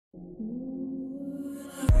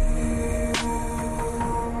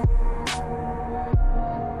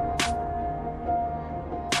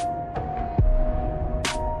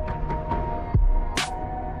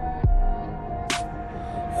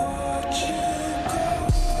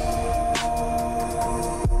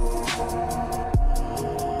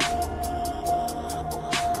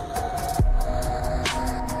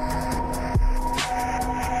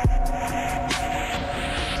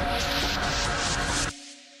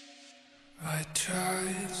I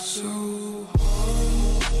tried so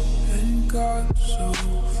hard and got so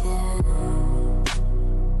far,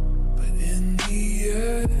 but in the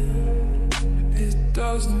end, it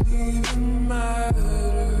doesn't even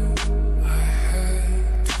matter. I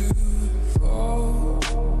had to fall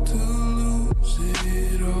to lose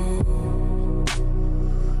it all,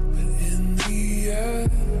 but in the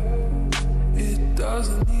end, it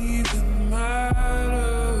doesn't even matter.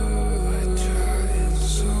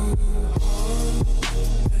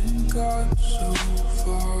 Got so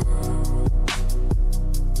far,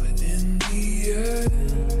 but in the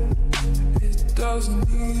end, it doesn't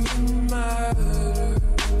even matter.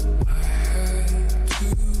 I had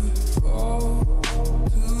to fall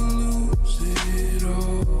to lose it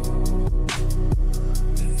all,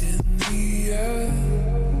 but in the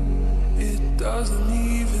end, it doesn't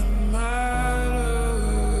even matter.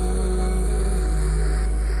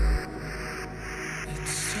 It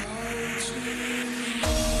starts with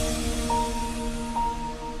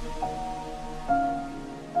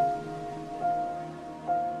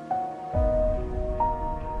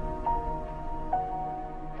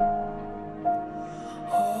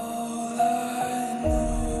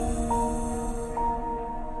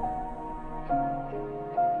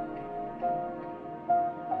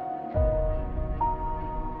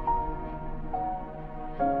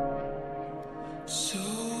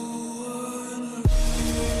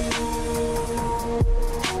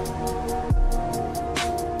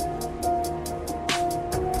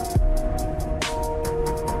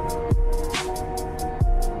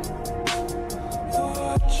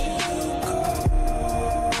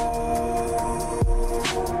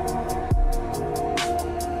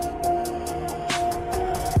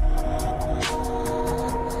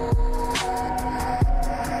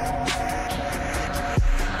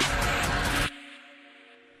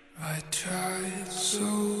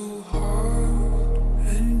so hard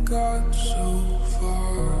and got so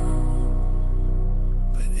far,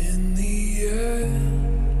 but in the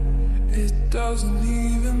end, it doesn't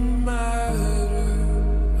even matter.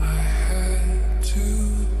 I had to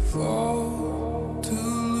fall to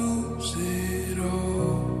lose it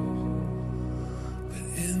all, but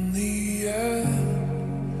in the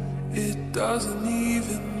end, it doesn't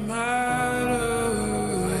even matter.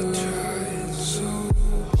 I tried so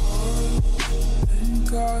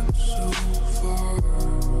got so far,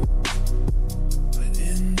 but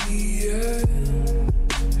in the end,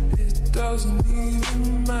 it doesn't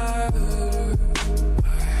even matter.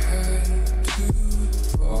 I had to